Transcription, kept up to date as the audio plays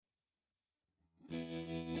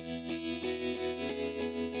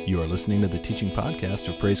You are listening to the teaching podcast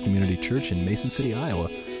of Praise Community Church in Mason City, Iowa.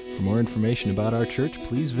 For more information about our church,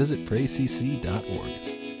 please visit praisecc.org.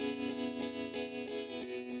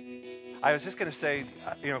 I was just going to say,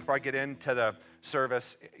 before I get into the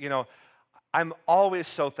service, I'm always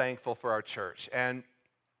so thankful for our church. And,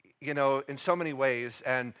 in so many ways.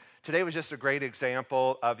 And today was just a great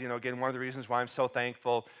example of, again, one of the reasons why I'm so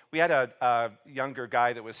thankful. We had a younger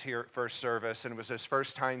guy that was here at first service, and it was his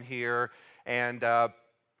first time here. And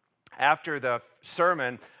after the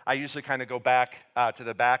sermon, I usually kind of go back to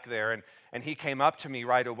the back there. And he came up to me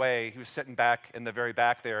right away. He was sitting back in the very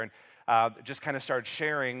back there. And just kind of started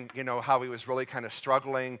sharing, how he was really kind of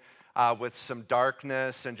struggling with some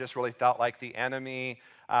darkness and just really felt like the enemy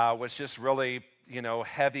was just really,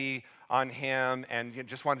 heavy on him. And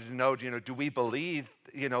just wanted to know, do we believe,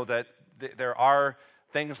 that there are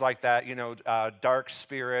things like that, dark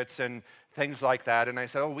spirits and things like that. And I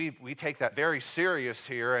said, we take that very serious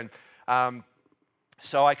here. And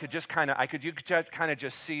so you could just kind of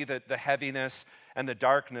just see the heaviness and the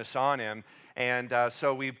darkness on him. And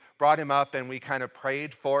so we brought him up and we kind of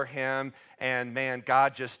prayed for him, and man,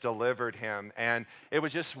 God just delivered him. And it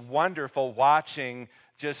was just wonderful watching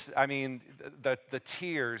the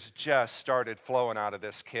tears just started flowing out of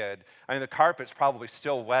this kid. I mean, the carpet's probably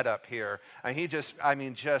still wet up here. And he just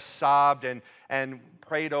sobbed and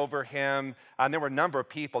prayed over him. And there were a number of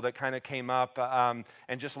people that kind of came up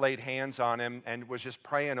and just laid hands on him and was just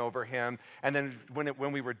praying over him. And then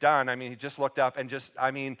when we were done, he just looked up and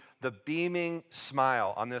the beaming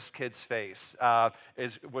smile on this kid's face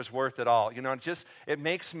was worth it all. It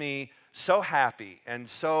makes me so happy and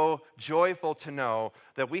so joyful to know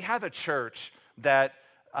that we have a church that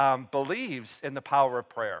believes in the power of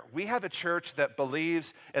prayer. We have a church that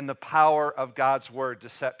believes in the power of God's word to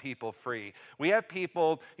set people free. We have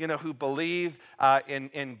people, who believe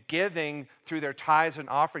in giving through their tithes and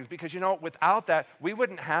offerings because, without that, we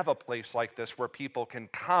wouldn't have a place like this where people can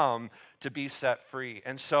come to be set free.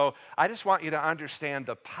 And so I just want you to understand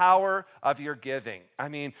the power of your giving.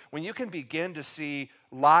 When you can begin to see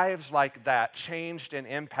lives like that changed and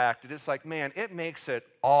impacted, it's like, man, it makes it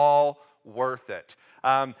all worth it.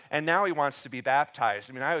 And now he wants to be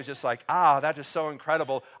baptized. I was just like, that is so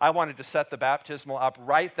incredible. I wanted to set the baptismal up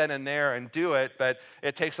right then and there and do it, but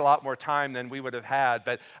it takes a lot more time than we would have had.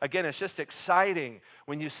 But again, it's just exciting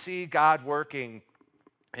when you see God working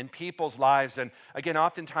in people's lives. And again,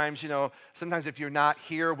 oftentimes, sometimes if you're not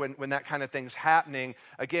here when that kind of thing's happening,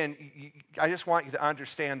 again, I just want you to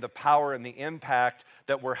understand the power and the impact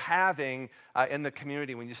that we're having in the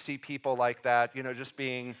community when you see people like that, just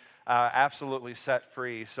being absolutely set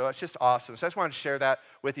free. So it's just awesome. So I just wanted to share that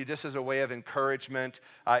with you just as a way of encouragement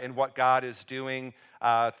in what God is doing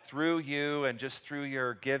through you and just through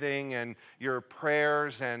your giving and your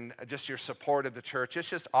prayers and just your support of the church. It's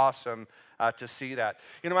just awesome to see that.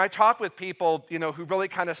 When I talk with people, who really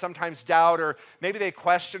kind of sometimes doubt or maybe they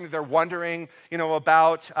question or they're wondering,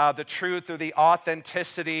 about the truth or the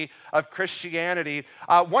authenticity of Christianity,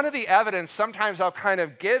 one of the evidence sometimes I'll kind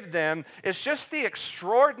of give them is just the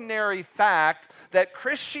extraordinary fact that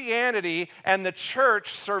Christianity and the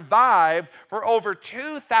church survived for over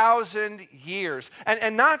 2,000 years.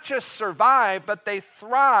 And not just survived, but they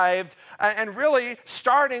thrived and really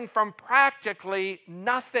starting from practically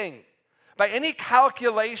nothing. By any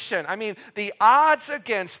calculation, the odds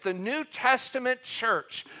against the New Testament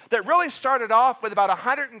church that really started off with about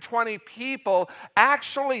 120 people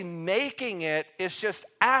actually making it is just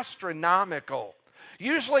astronomical.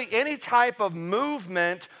 Usually any type of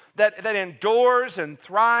movement that endures and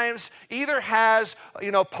thrives either has,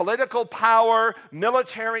 political power,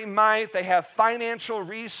 military might, they have financial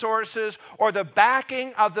resources, or the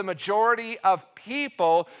backing of the majority of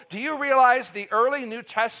people. Do you realize the early New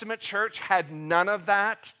Testament church had none of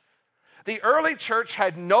that? The early church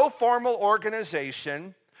had no formal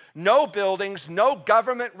organization, no buildings, no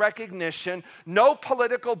government recognition, no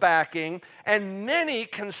political backing, and many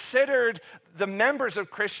considered the members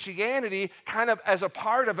of Christianity kind of as a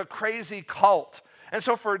part of a crazy cult. And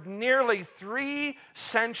so for nearly 3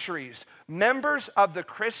 centuries, members of the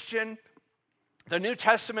New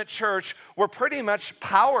Testament church were pretty much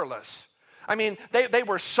powerless. They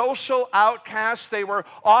were social outcasts. They were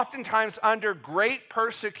oftentimes under great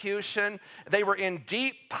persecution. They were in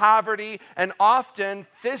deep poverty and often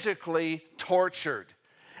physically tortured.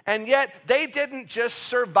 And yet, they didn't just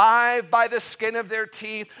survive by the skin of their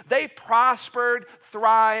teeth. They prospered,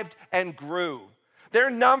 thrived, and grew. Their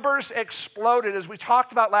numbers exploded, as we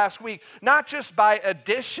talked about last week, not just by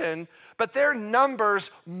addition, but their numbers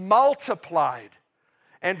multiplied.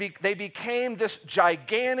 And they became this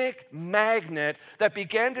gigantic magnet that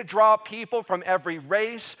began to draw people from every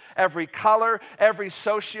race, every color, every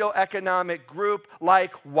socioeconomic group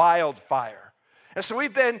like wildfire. And so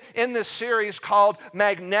we've been in this series called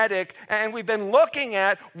Magnetic, and we've been looking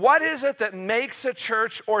at what is it that makes a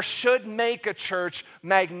church or should make a church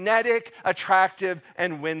magnetic, attractive,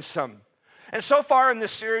 and winsome. And so far in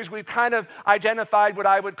this series, we've kind of identified what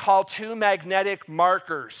I would call two magnetic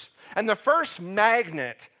markers. And the first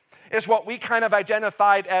magnet is what we kind of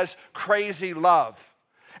identified as crazy love.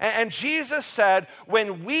 And Jesus said,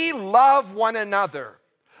 when we love one another,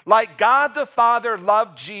 like God the Father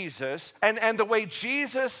loved Jesus, and the way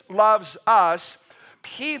Jesus loves us,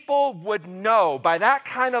 people would know by that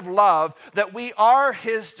kind of love that we are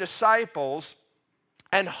his disciples.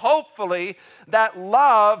 And hopefully that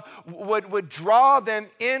love would draw them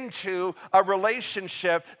into a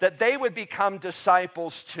relationship that they would become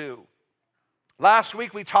disciples too. Last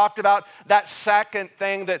week we talked about that second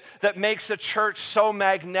thing that makes a church so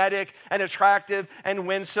magnetic and attractive and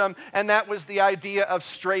winsome, and that was the idea of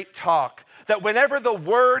straight talk. That whenever the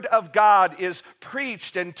Word of God is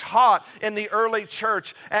preached and taught in the early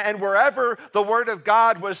church, and wherever the Word of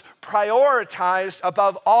God was prioritized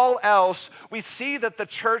above all else, we see that the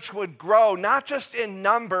church would grow, not just in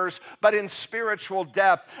numbers, but in spiritual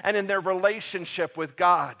depth and in their relationship with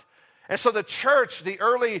God. And so the church, the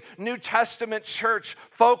early New Testament church,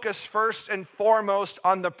 focused first and foremost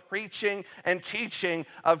on the preaching and teaching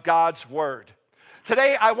of God's Word.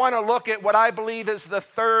 Today, I want to look at what I believe is the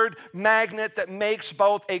third magnet that makes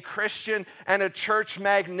both a Christian and a church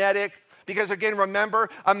magnetic. Because again, remember,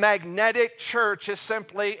 a magnetic church is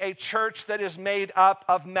simply a church that is made up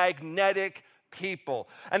of magnetic people.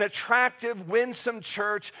 An attractive, winsome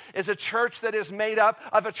church is a church that is made up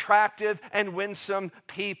of attractive and winsome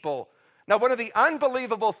people. Now, one of the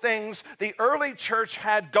unbelievable things the early church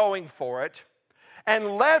had going for it, and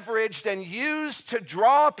leveraged and used to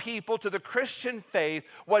draw people to the Christian faith,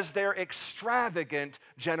 was their extravagant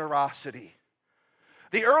generosity.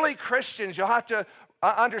 The early Christians, you'll have to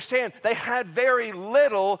understand, they had very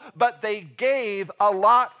little, but they gave a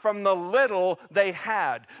lot from the little they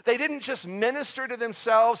had. They didn't just minister to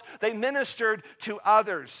themselves, they ministered to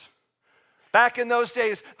others. Back in those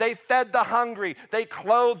days, they fed the hungry, they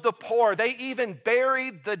clothed the poor, they even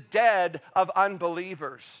buried the dead of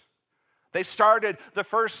unbelievers. They started the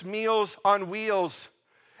first Meals on Wheels.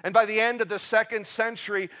 And by the end of the 2nd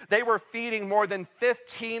century, they were feeding more than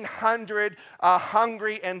 1,500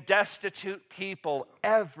 hungry and destitute people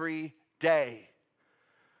every day.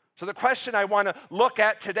 So the question I want to look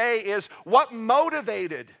at today is, what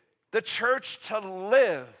motivated the church to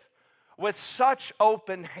live with such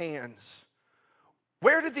open hands?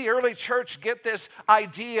 Where did the early church get this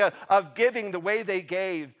idea of giving the way they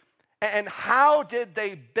gave? And how did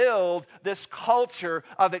they build this culture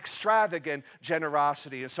of extravagant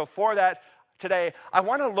generosity? And so for that today, I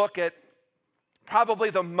want to look at probably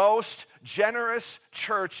the most generous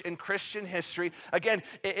church in Christian history. Again,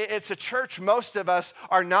 it's a church most of us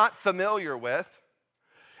are not familiar with.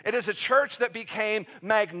 It is a church that became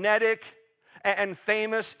magnetic and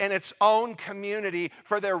famous in its own community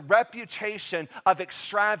for their reputation of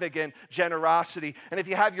extravagant generosity. And if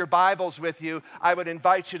you have your Bibles with you, I would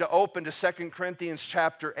invite you to open to 2 Corinthians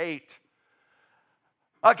chapter 8.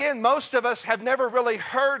 Again, most of us have never really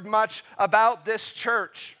heard much about this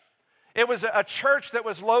church. It was a church that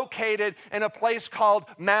was located in a place called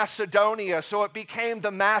Macedonia, so it became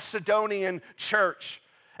the Macedonian church.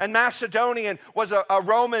 And Macedonia was a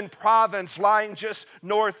Roman province lying just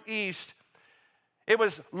northeast. It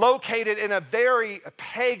was located in a very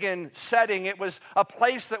pagan setting. It was a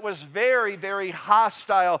place that was very, very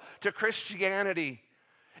hostile to Christianity.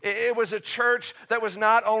 It was a church that was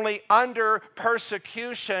not only under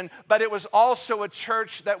persecution, but it was also a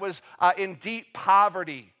church that was in deep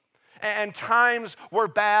poverty. And times were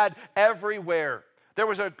bad everywhere. There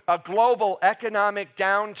was a global economic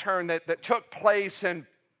downturn that took place, and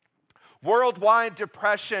worldwide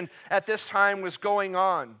depression at this time was going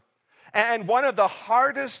on. And one of the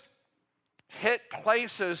hardest hit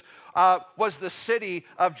places was the city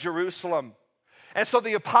of Jerusalem. And so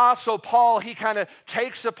the Apostle Paul, he kind of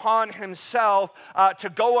takes upon himself to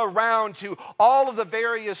go around to all of the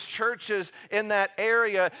various churches in that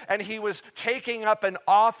area, and he was taking up an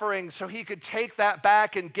offering so he could take that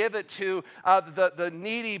back and give it to the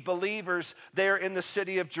needy believers there in the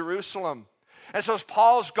city of Jerusalem. And so as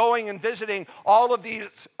Paul's going and visiting all of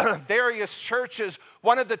these various churches,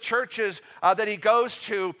 one of the churches that he goes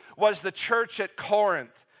to was the church at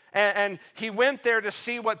Corinth. And he went there to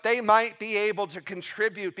see what they might be able to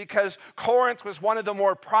contribute, because Corinth was one of the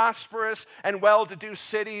more prosperous and well-to-do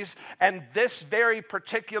cities, and this very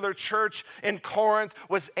particular church in Corinth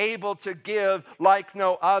was able to give like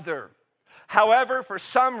no other. However, for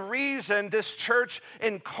some reason, this church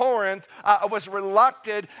in Corinth was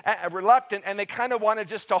reluctant, and they kind of wanted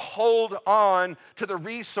just to hold on to the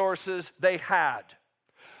resources they had.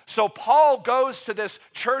 So Paul goes to this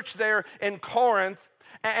church there in Corinth,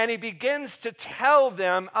 and he begins to tell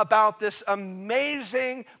them about this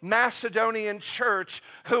amazing Macedonian church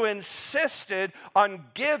who insisted on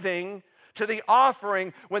giving to the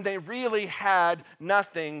offering when they really had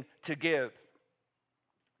nothing to give.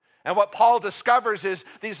 And what Paul discovers is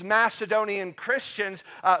these Macedonian Christians,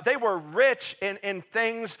 they were rich in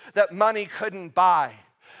things that money couldn't buy.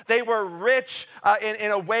 They were rich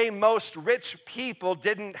in a way most rich people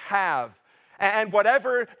didn't have. And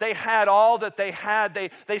whatever they had, all that they had,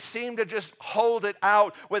 they seemed to just hold it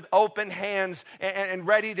out with open hands and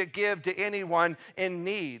ready to give to anyone in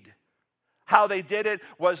need. How they did it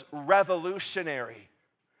was revolutionary.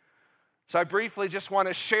 So I briefly just want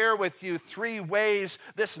to share with you 3 ways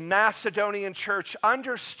this Macedonian church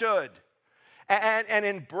understood and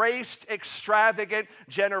embraced extravagant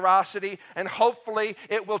generosity, and hopefully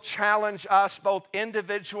it will challenge us both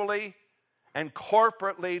individually and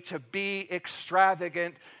corporately to be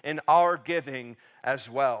extravagant in our giving as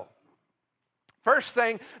well. First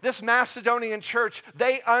thing, this Macedonian church,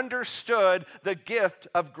 they understood the gift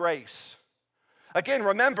of grace. Again,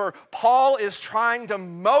 remember, Paul is trying to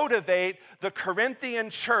motivate the Corinthian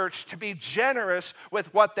church to be generous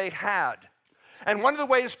with what they had. And one of the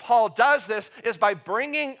ways Paul does this is by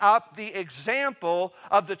bringing up the example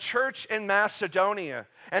of the church in Macedonia.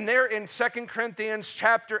 And there in 2 Corinthians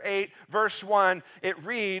chapter 8, verse 1, it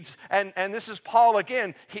reads, and this is Paul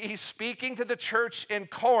again, he's speaking to the church in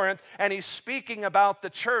Corinth, and he's speaking about the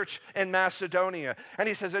church in Macedonia. And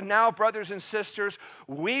he says, and now, brothers and sisters,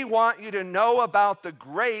 we want you to know about the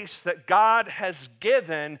grace that God has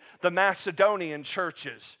given the Macedonian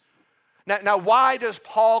churches. Now, why does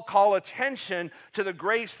Paul call attention to the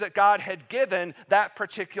grace that God had given that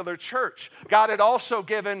particular church? God had also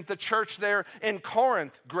given the church there in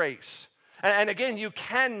Corinth grace. And again, you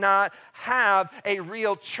cannot have a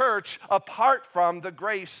real church apart from the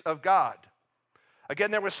grace of God.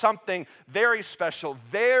 Again, there was something very special,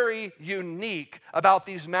 very unique about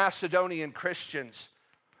these Macedonian Christians.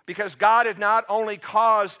 Because God had not only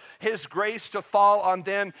caused His grace to fall on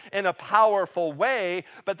them in a powerful way,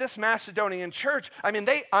 but this Macedonian church,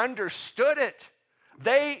 they understood it.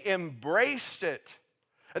 They embraced it.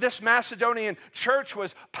 This Macedonian church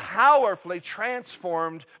was powerfully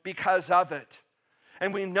transformed because of it.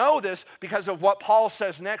 And we know this because of what Paul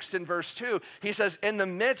says next in verse 2. He says, in the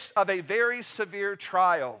midst of a very severe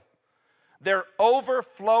trial, their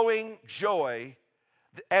overflowing joy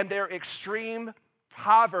and their extreme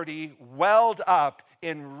poverty welled up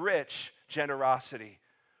in rich generosity.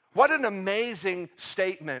 What an amazing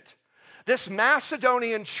statement. This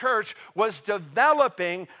Macedonian church was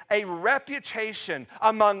developing a reputation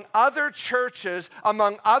among other churches,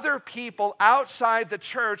 among other people outside the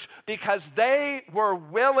church, because they were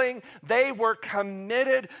willing, they were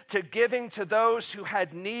committed to giving to those who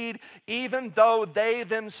had need, even though they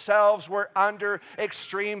themselves were under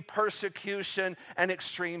extreme persecution and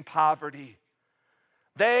extreme poverty.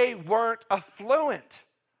 They weren't affluent.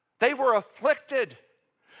 They were afflicted.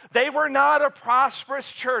 They were not a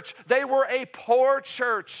prosperous church. They were a poor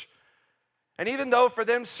church. And even though for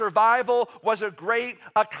them survival was a great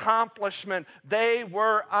accomplishment, they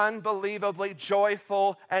were unbelievably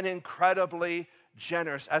joyful and incredibly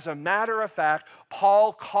generous. As a matter of fact,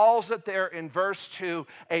 Paul calls it there in verse 2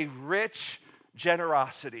 a rich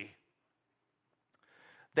generosity.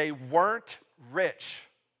 They weren't rich.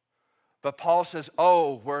 But Paul says,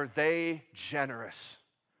 oh, were they generous?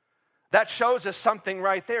 That shows us something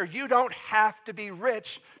right there. You don't have to be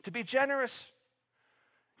rich to be generous.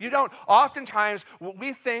 You don't. Oftentimes,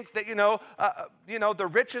 we think that, the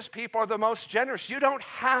richest people are the most generous. You don't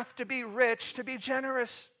have to be rich to be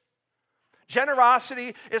generous.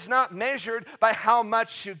 Generosity is not measured by how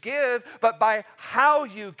much you give, but by how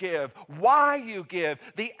you give, why you give.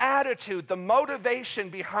 The attitude, the motivation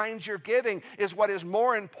behind your giving is what is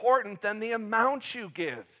more important than the amount you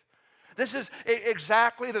give. This is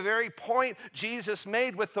exactly the very point Jesus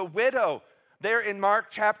made with the widow there in Mark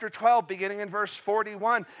chapter 12, beginning in verse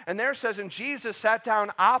 41. And there it says, and Jesus sat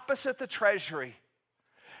down opposite the treasury.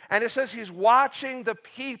 And it says he's watching the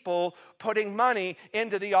people putting money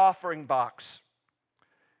into the offering box.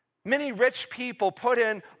 Many rich people put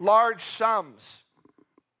in large sums.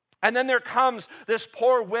 And then there comes this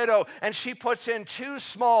poor widow, and she puts in 2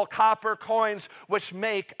 small copper coins, which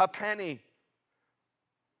make a penny.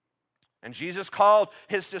 And Jesus called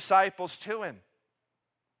his disciples to him.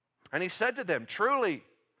 And he said to them, "Truly,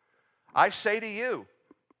 I say to you,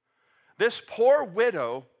 this poor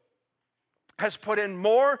widow has put in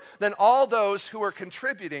more than all those who are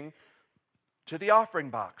contributing to the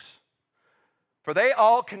offering box. For they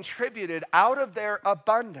all contributed out of their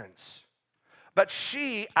abundance. But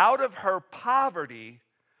she, out of her poverty,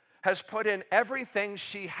 has put in everything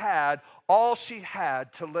she had, all she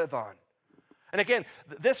had to live on." And again,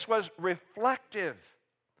 this was reflective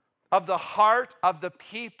of the heart of the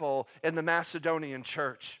people in the Macedonian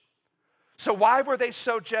church. So why were they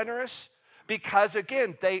so generous? Because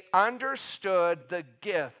again, they understood the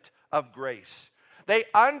gift of grace. They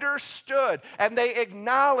understood and they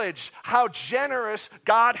acknowledged how generous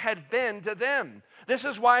God had been to them. This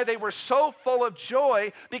is why they were so full of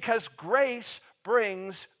joy, because grace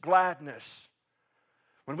brings gladness.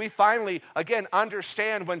 When we finally, again,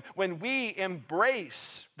 understand, when we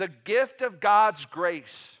embrace the gift of God's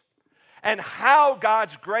grace and how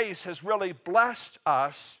God's grace has really blessed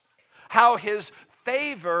us, how his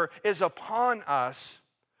favor is upon us,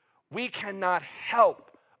 we cannot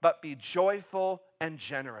help but be joyful and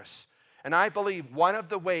generous. And I believe one of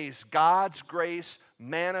the ways God's grace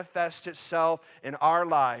manifests itself in our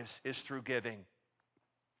lives is through giving.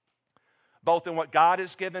 Both in what God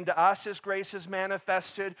has given to us, his grace is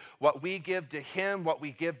manifested. What we give to him, what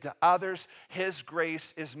we give to others, his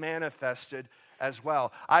grace is manifested as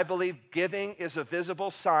well. I believe giving is a visible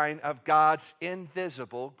sign of God's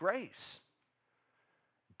invisible grace.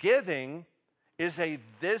 Giving is a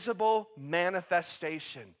visible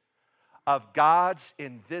manifestation of God's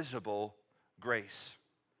invisible grace.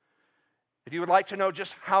 If you would like to know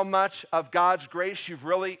just how much of God's grace you've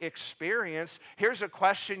really experienced, here's a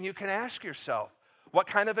question you can ask yourself. What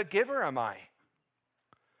kind of a giver am I?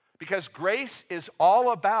 Because grace is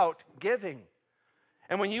all about giving.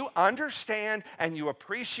 And when you understand and you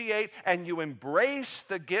appreciate and you embrace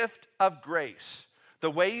the gift of grace the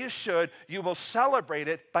way you should, you will celebrate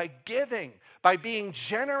it by giving, by being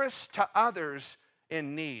generous to others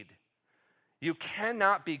in need. You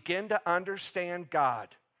cannot begin to understand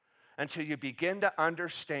God until you begin to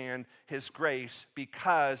understand his grace,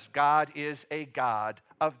 because God is a God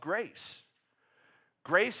of grace.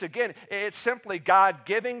 Grace, again, it's simply God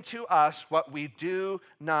giving to us what we do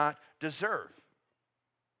not deserve.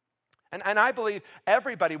 And I believe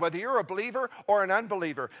everybody, whether you're a believer or an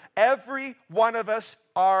unbeliever, every one of us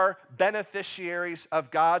are beneficiaries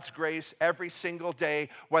of God's grace every single day,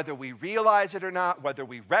 whether we realize it or not, whether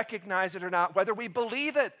we recognize it or not, whether we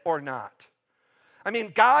believe it or not. I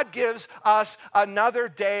mean, God gives us another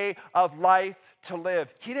day of life to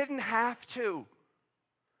live. He didn't have to.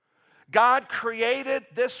 God created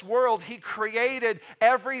this world. He created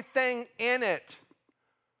everything in it.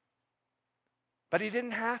 But he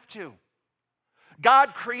didn't have to.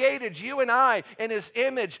 God created you and I in his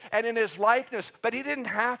image and in his likeness, but he didn't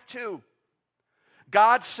have to.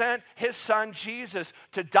 God sent his son Jesus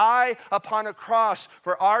to die upon a cross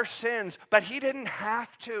for our sins, but he didn't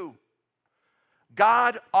have to.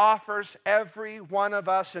 God offers every one of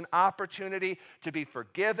us an opportunity to be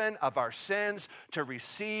forgiven of our sins, to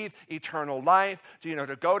receive eternal life,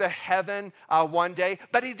 to go to heaven one day,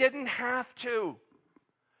 but he didn't have to.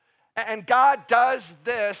 And God does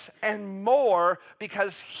this and more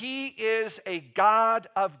because he is a God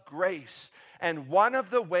of grace. And one of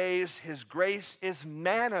the ways his grace is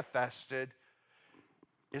manifested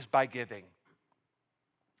is by giving.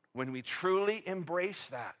 When we truly embrace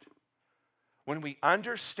that, when we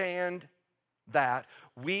understand that,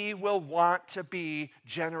 we will want to be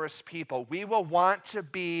generous people. We will want to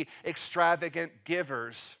be extravagant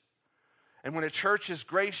givers. And when a church is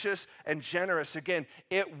gracious and generous, again,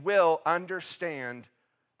 it will understand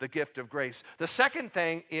the gift of grace. The second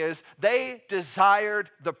thing is they desired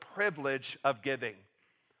the privilege of giving.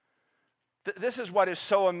 This is what is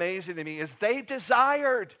so amazing to me, is they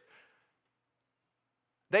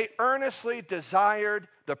earnestly desired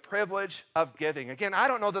the privilege of giving. Again, I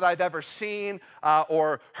don't know that I've ever seen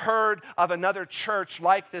or heard of another church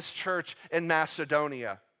like this church in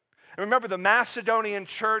Macedonia. And remember, the Macedonian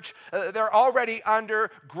church, they're already under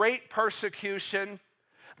great persecution.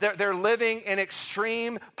 They're living in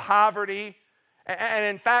extreme poverty. And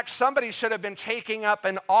in fact, somebody should have been taking up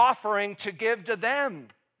an offering to give to them.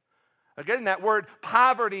 Again, that word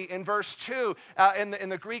poverty in verse 2, in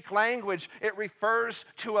the Greek language, it refers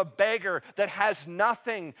to a beggar that has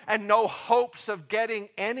nothing and no hopes of getting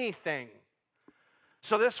anything.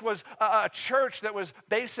 So this was a church that was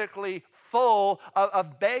basically full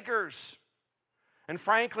of beggars. And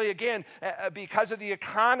frankly, again, because of the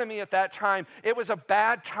economy at that time, it was a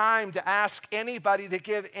bad time to ask anybody to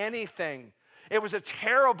give anything. It was a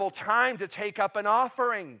terrible time to take up an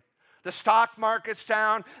offering. The stock market's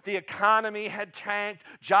down, the economy had tanked,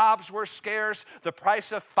 jobs were scarce, the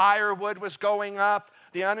price of firewood was going up,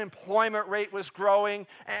 the unemployment rate was growing,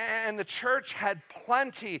 and the church had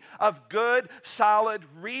plenty of good, solid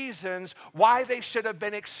reasons why they should have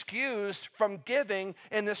been excused from giving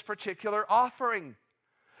in this particular offering.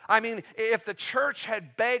 I mean, if the church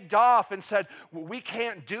had begged off and said, we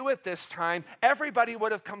can't do it this time, everybody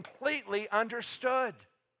would have completely understood.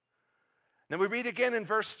 Then we read again in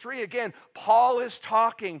verse 3, again, Paul is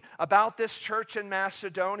talking about this church in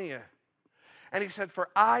Macedonia. And he said, for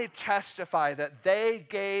I testify that they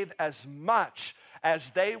gave as much as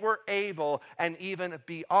they were able and even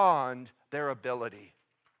beyond their ability.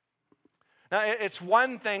 Now, it's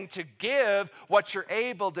one thing to give what you're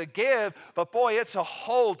able to give, but boy, it's a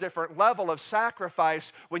whole different level of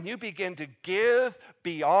sacrifice when you begin to give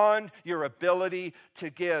beyond your ability to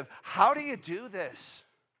give. How do you do this?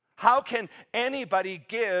 How can anybody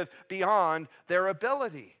give beyond their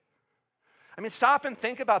ability? I mean, stop and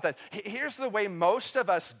think about that. Here's the way most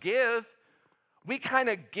of us give. We kind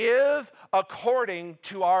of give according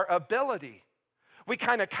to our ability. We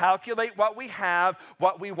kind of calculate what we have,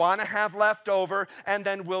 what we want to have left over, and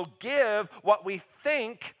then we'll give what we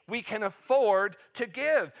think we can afford to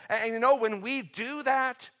give. And you know, when we do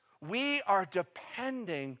that, we are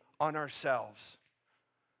depending on ourselves.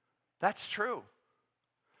 That's true.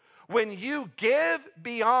 When you give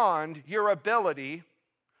beyond your ability,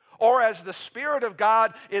 or as the Spirit of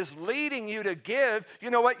God is leading you to give, you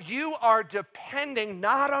know what? You are depending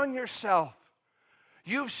not on yourself.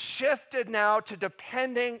 You've shifted now to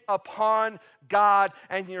depending upon God,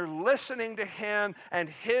 and you're listening to Him and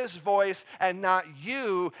His voice and not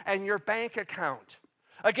you and your bank account.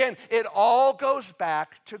 Again, it all goes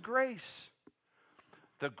back to grace.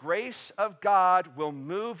 The grace of God will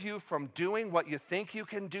move you from doing what you think you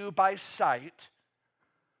can do by sight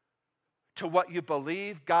to what you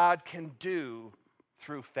believe God can do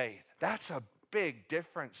through faith. That's a big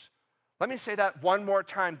difference. Let me say that one more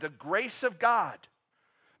time. The grace of God.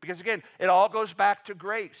 Because again, it all goes back to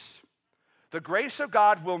grace. The grace of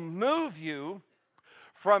God will move you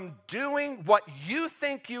from doing what you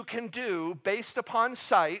think you can do based upon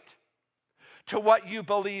sight to what you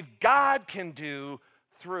believe God can do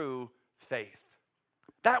through faith.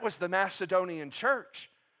 That was the Macedonian church.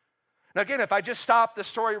 Now again, if I just stop the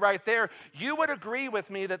story right there, you would agree with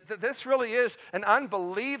me that this really is an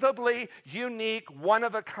unbelievably unique,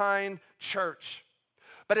 one-of-a-kind church.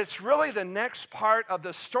 But it's really the next part of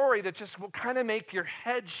the story that just will kind of make your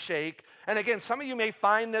head shake. And again, some of you may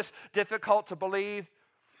find this difficult to believe,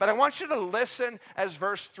 but I want you to listen as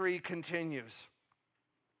verse 3 continues.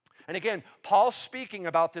 And again, Paul's speaking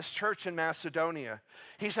about this church in Macedonia.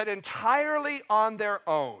 He said, entirely on their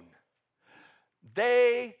own,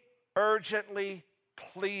 they urgently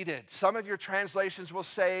pleaded. Some of your translations will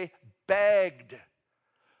say begged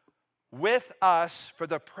with us for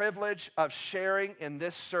the privilege of sharing in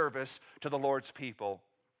this service to the Lord's people.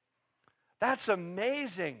 That's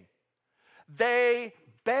amazing. They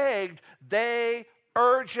begged, they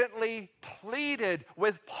urgently pleaded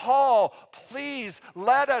with Paul, please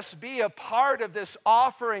let us be a part of this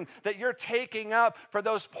offering that you're taking up for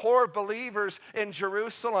those poor believers in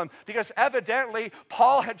Jerusalem. Because evidently,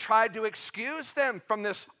 Paul had tried to excuse them from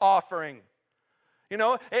this offering. You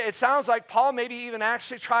know, it sounds like Paul maybe even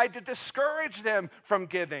actually tried to discourage them from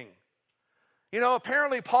giving. You know,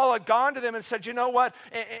 apparently Paul had gone to them and said, you know what,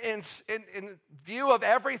 in view of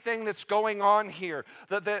everything that's going on here,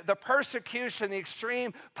 the persecution, the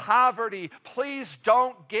extreme poverty, please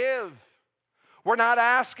don't give. We're not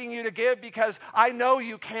asking you to give because I know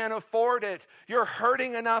you can't afford it. You're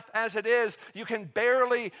hurting enough as it is. You can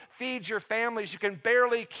barely feed your families. You can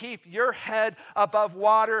barely keep your head above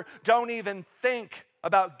water. Don't even think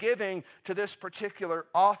about giving to this particular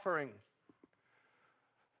offering.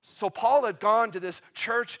 So Paul had gone to this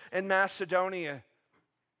church in Macedonia,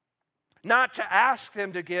 not to ask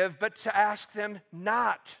them to give, but to ask them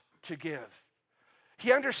not to give.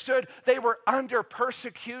 He understood they were under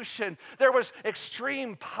persecution. There was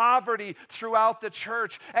extreme poverty throughout the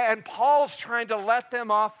church, and Paul's trying to let them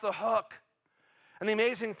off the hook. And the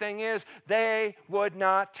amazing thing is, they would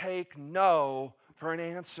not take no for an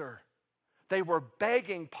answer. They were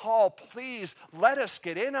begging Paul, please let us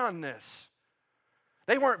get in on this.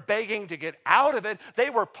 They weren't begging to get out of it. They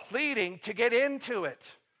were pleading to get into it.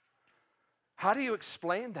 How do you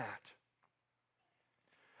explain that?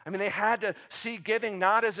 I mean, they had to see giving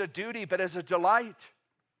not as a duty, but as a delight.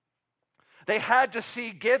 They had to see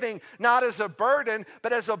giving not as a burden,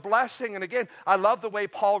 but as a blessing. And again, I love the way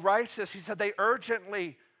Paul writes this. He said they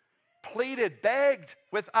urgently pleaded, begged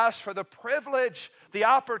with us for the privilege, the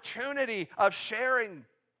opportunity of sharing.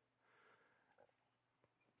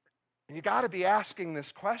 And you got to be asking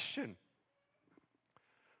this question.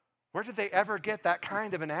 Where did they ever get that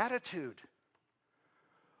kind of an attitude?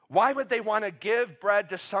 Why would they want to give bread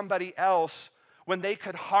to somebody else when they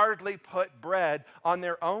could hardly put bread on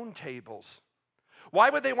their own tables? Why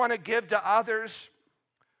would they want to give to others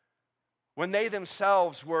when they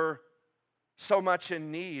themselves were so much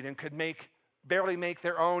in need and could barely make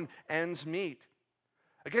their own ends meet?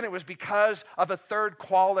 Again, it was because of a third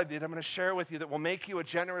quality that I'm going to share with you that will make you a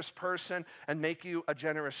generous person and make you a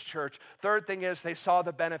generous church. Third thing is they saw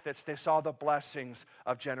the benefits, they saw the blessings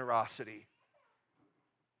of generosity.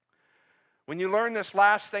 When you learn this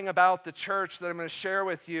last thing about the church that I'm going to share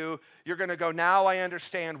with you, you're going to go, now I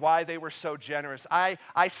understand why they were so generous. I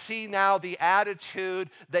see now the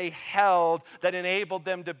attitude they held that enabled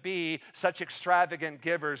them to be such extravagant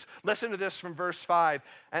givers. Listen to this from verse 5.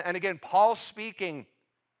 And again, Paul's speaking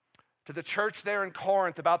to the church there in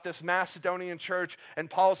Corinth about this Macedonian church, and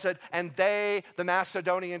Paul said, and they, the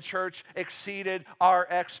Macedonian church, exceeded our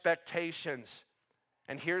expectations.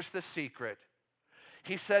 And here's the secret.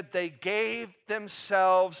 He said they gave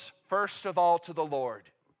themselves first of all to the Lord,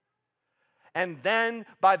 and then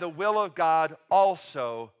by the will of God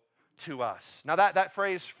also to us. Now that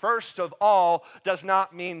phrase, first of all, does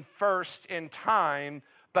not mean first in time,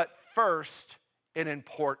 but first in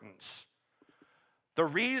importance. The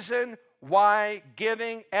reason why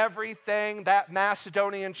giving everything that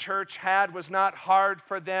Macedonian church had was not hard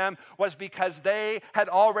for them was because they had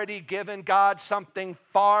already given God something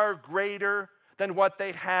far greater than what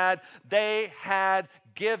they had. They had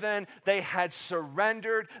given, they had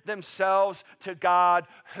surrendered themselves to God,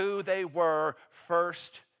 who they were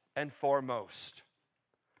first and foremost.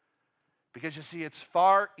 Because you see, it's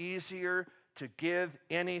far easier to give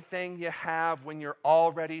anything you have when you're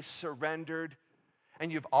already surrendered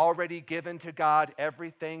and you've already given to God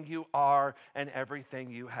everything you are and everything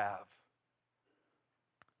you have.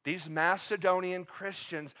 These Macedonian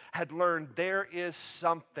Christians had learned there is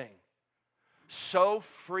something so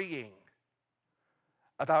freeing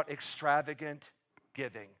about extravagant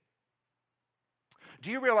giving. Do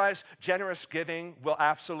you realize generous giving will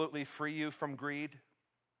absolutely free you from greed,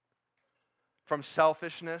 from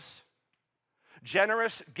selfishness?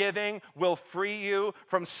 Generous giving will free you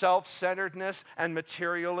from self-centeredness and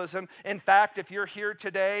materialism. In fact, if you're here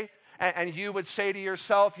today and you would say to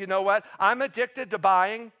yourself, you know what, I'm addicted to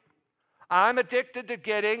buying, I'm addicted to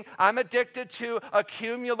getting, I'm addicted to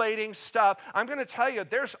accumulating stuff, I'm going to tell you,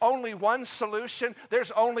 there's only one solution,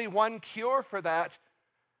 there's only one cure for that,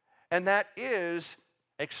 and that is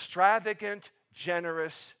extravagant,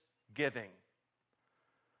 generous giving.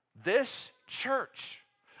 This church,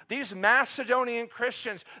 these Macedonian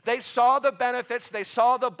Christians, they saw the benefits, they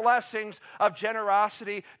saw the blessings of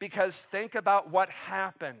generosity, because think about what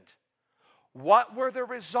happened. What were the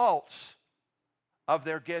results of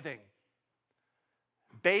their giving?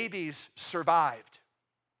 Babies survived.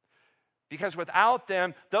 Because without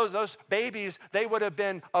them, those babies, they would have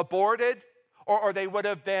been aborted, or they would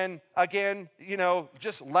have been, again,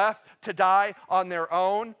 just left to die on their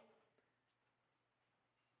own.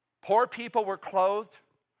 Poor people were clothed.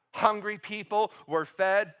 Hungry people were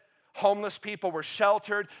fed. Homeless people were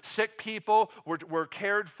sheltered. Sick people were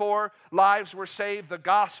cared for. Lives were saved. The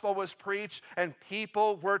gospel was preached. And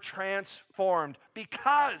people were transformed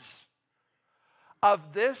because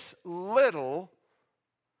of this little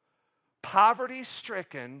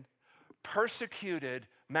poverty-stricken, persecuted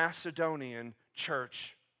Macedonian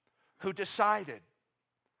church who decided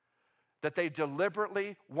that they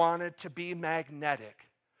deliberately wanted to be magnetic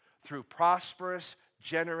through prosperous,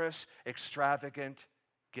 generous, extravagant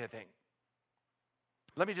giving.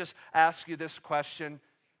 Let me just ask you this question.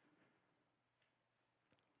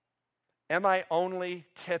 Am I only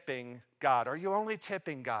tipping God? Are you only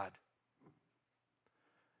tipping God?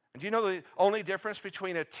 And do you know the only difference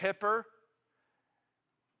between a tipper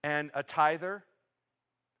and a tither?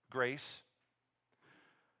 Grace.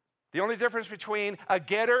 The only difference between a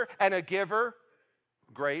getter and a giver?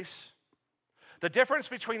 Grace. The difference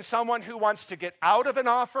between someone who wants to get out of an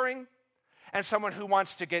offering and someone who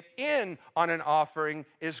wants to get in on an offering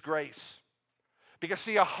is grace. Because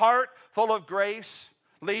see, a heart full of grace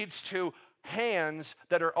leads to hands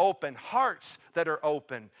that are open, hearts that are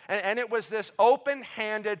open. And it was this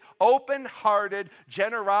open-handed, open-hearted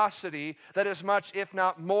generosity that as much, if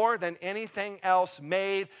not more than anything else,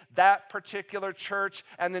 made that particular church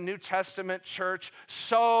and the New Testament church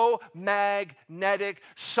so magnetic,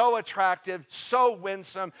 so attractive, so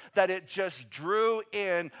winsome that it just drew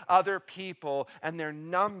in other people and their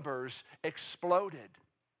numbers exploded.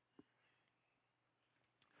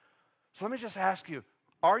 So let me just ask you,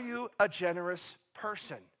 are you a generous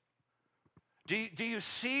person? Do you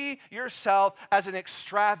see yourself as an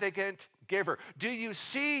extravagant giver? Do you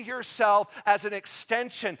see yourself as an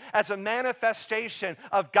extension, as a manifestation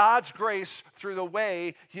of God's grace through the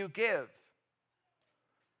way you give?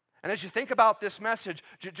 And as you think about this message,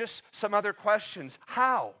 just some other questions.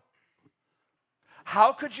 How?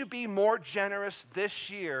 How could you be more generous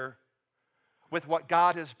this year with what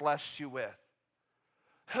God has blessed you with?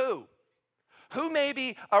 Who? Who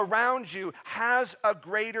maybe around you has a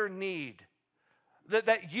greater need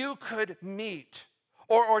that you could meet,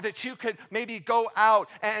 or that you could maybe go out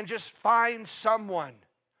and just find someone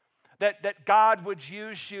that God would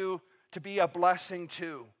use you to be a blessing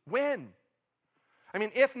to? When? I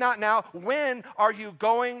mean, if not now, when are you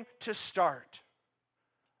going to start?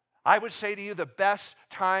 I would say to you, the best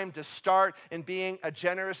time to start in being a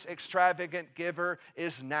generous, extravagant giver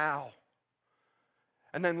is now.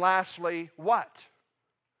 And then lastly, what?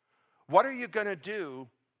 What are you going to do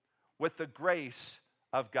with the grace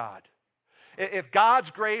of God? If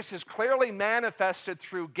God's grace is clearly manifested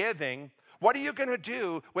through giving, what are you going to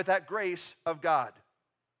do with that grace of God?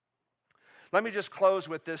 Let me just close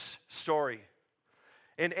with this story.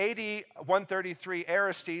 In AD 133,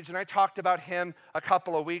 Aristides, and I talked about him a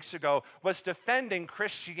couple of weeks ago, was defending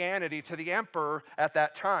Christianity to the emperor at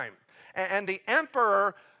that time. And the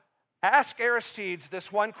emperor asked Aristides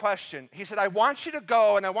this one question. He said, I want you to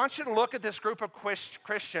go and I want you to look at this group of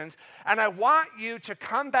Christians, and I want you to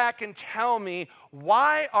come back and tell me,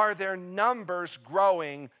 why are their numbers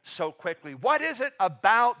growing so quickly? What is it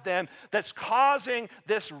about them that's causing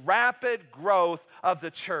this rapid growth of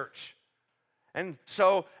the church? And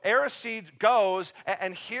so Aristides goes,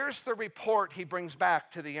 and here's the report he brings back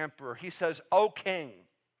to the emperor. He says, O king,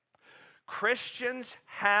 Christians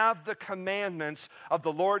have the commandments of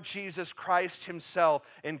the Lord Jesus Christ himself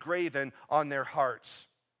engraven on their hearts.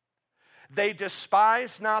 They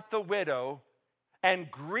despise not the widow and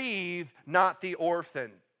grieve not the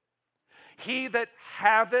orphan. He that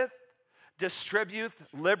haveth distributeth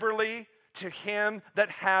liberally to him that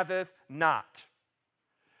haveth not.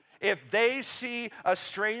 If they see a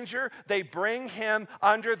stranger, they bring him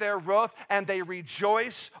under their roof, and they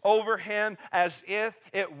rejoice over him as if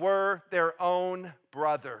it were their own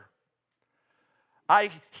brother.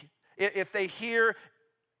 If they hear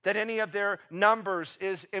that any of their numbers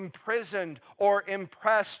is imprisoned or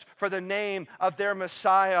impressed for the name of their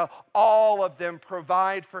Messiah, all of them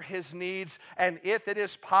provide for his needs, and if it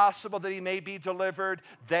is possible that he may be delivered,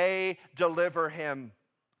 they deliver him.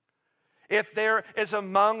 If there is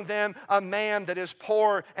among them a man that is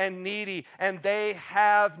poor and needy, and they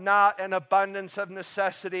have not an abundance of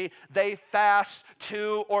necessity, they fast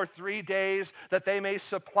 2 or 3 days that they may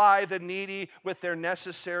supply the needy with their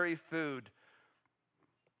necessary food.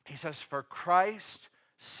 He says, for Christ's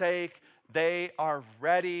sake, they are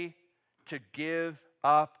ready to give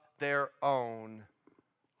up their own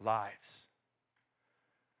lives.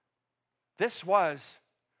 This was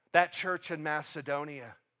that church in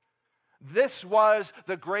Macedonia. This was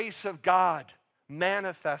the grace of God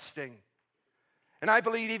manifesting. And I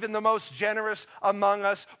believe even the most generous among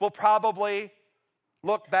us will probably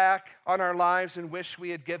look back on our lives and wish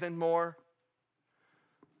we had given more.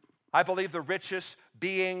 I believe the richest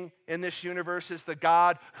being in this universe is the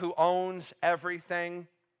God who owns everything.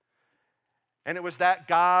 And it was that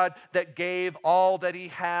God that gave all that he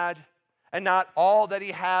had, and not all that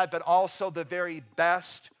he had, but also the very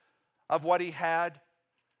best of what he had.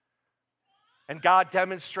 And God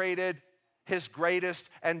demonstrated his greatest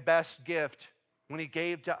and best gift when he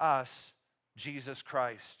gave to us Jesus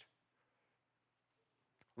Christ.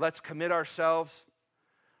 Let's commit ourselves,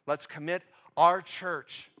 let's commit our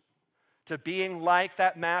church to being like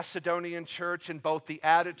that Macedonian church in both the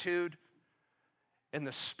attitude, in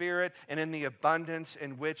the spirit, and in the abundance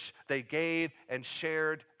in which they gave and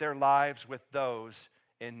shared their lives with those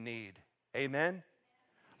in need. Amen?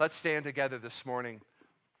 Let's stand together this morning.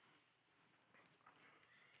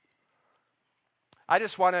 I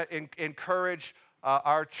just want to encourage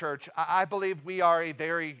our church. I believe we are a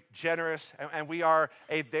very generous and we are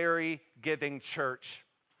a very giving church.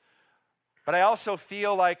 But I also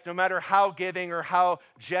feel like no matter how giving or how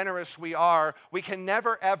generous we are, we can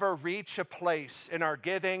never ever reach a place in our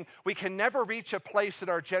giving, we can never reach a place in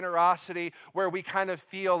our generosity where we kind of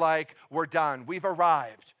feel like we're done, we've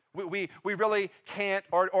arrived. We really can't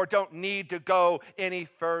or don't need to go any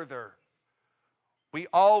further. We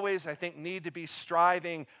always, I think, need to be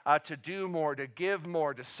striving to do more, to give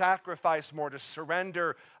more, to sacrifice more, to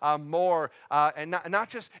surrender more, and not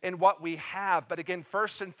just in what we have, but again,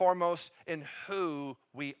 first and foremost, in who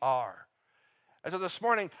we are. And so this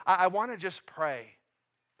morning, I want to just pray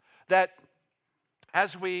that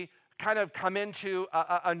as we kind of come into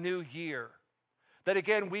a new year, that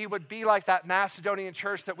again, we would be like that Macedonian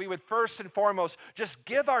church, that we would first and foremost just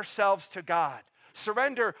give ourselves to God.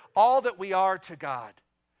 Surrender all that we are to God.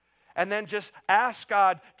 And then just ask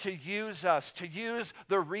God to use us, to use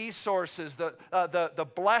the resources, the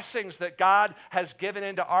blessings that God has given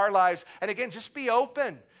into our lives. And again, just be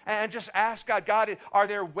open and just ask God, God, are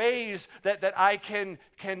there ways that I can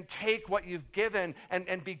take what you've given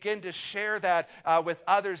and begin to share that with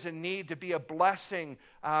others in need, to be a blessing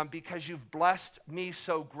because you've blessed me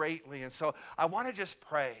so greatly. And so I want to just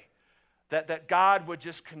pray that God would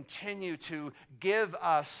just continue to give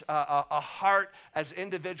us a heart as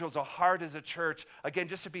individuals, a heart as a church, again,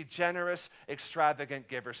 just to be generous, extravagant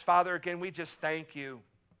givers. Father, again, we just thank you.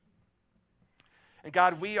 And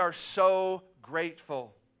God, we are so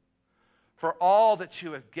grateful for all that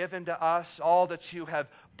you have given to us, all that you have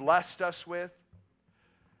blessed us with.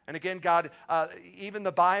 And again, God, even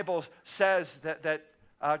the Bible says that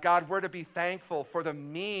God, we're to be thankful for the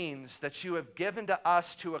means that you have given to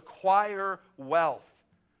us to acquire wealth.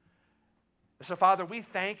 So, Father, we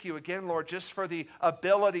thank you again, Lord, just for the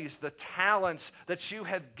abilities, the talents that you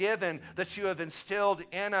have given, that you have instilled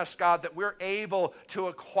in us, God, that we're able to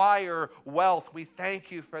acquire wealth. We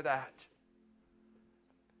thank you for that.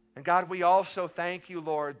 And God, we also thank you,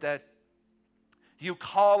 Lord, that you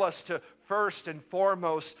call us to first and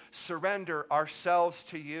foremost surrender ourselves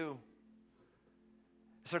to you.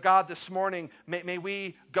 So God, this morning, may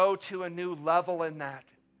we go to a new level in that.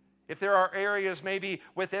 If there are areas maybe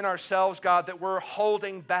within ourselves, God, that we're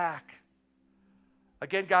holding back,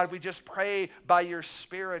 again, God, we just pray by your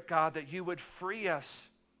Spirit, God, that you would free us.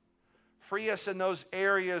 Free us in those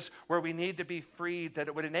areas where we need to be freed, that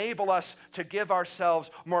it would enable us to give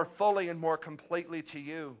ourselves more fully and more completely to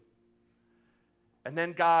you. And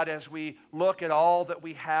then, God, as we look at all that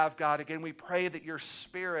we have, God, again, we pray that your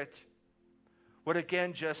Spirit would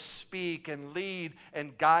again just speak and lead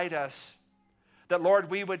and guide us. That, Lord,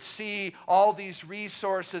 we would see all these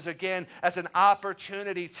resources again as an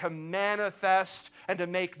opportunity to manifest and to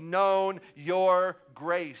make known your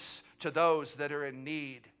grace to those that are in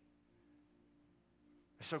need.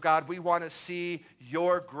 So, God, we want to see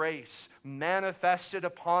your grace manifested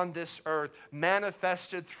upon this earth,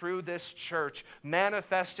 manifested through this church,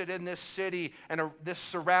 manifested in this city and this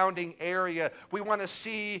surrounding area. We want to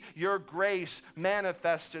see your grace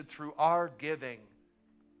manifested through our giving.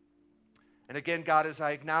 And again, God, as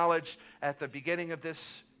I acknowledged at the beginning of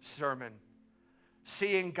this sermon,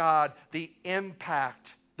 seeing, God, the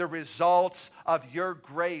impact, the results of your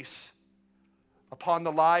grace upon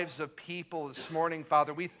the lives of people this morning,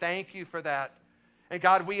 Father. We thank you for that. And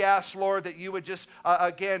God, we ask, Lord, that you would just,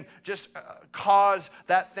 cause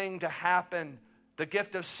that thing to happen, the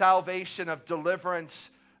gift of salvation, of deliverance,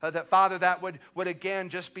 that, Father, that would again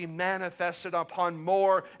just be manifested upon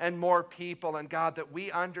more and more people. And God, that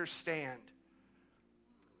we understand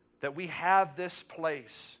that we have this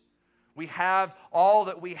place. We have all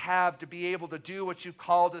that we have to be able to do what you've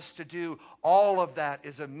called us to do. All of that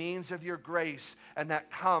is a means of your grace, and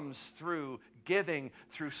that comes through giving,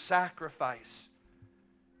 through sacrifice.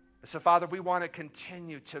 So, Father, we want to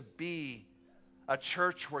continue to be a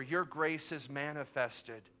church where your grace is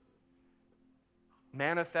manifested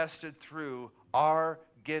through our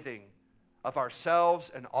giving of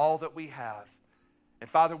ourselves and all that we have. And,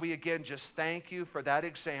 Father, we again just thank you for that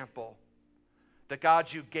example. That,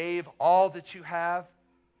 God, you gave all that you have.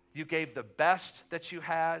 You gave the best that you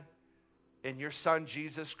had in your Son,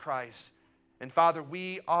 Jesus Christ. And, Father,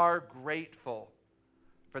 we are grateful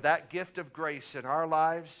for that gift of grace in our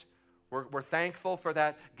lives. We're thankful for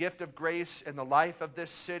that gift of grace in the life of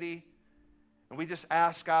this city. And we just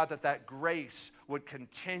ask, God, that grace would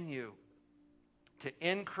continue to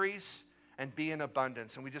increase and be in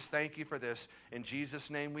abundance. And we just thank you for this. In Jesus'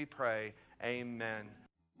 name we pray. Amen.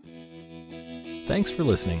 Thanks for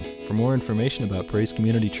listening. For more information about Praise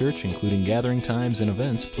Community Church, including gathering times and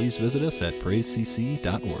events, please visit us at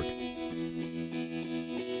praisecc.org.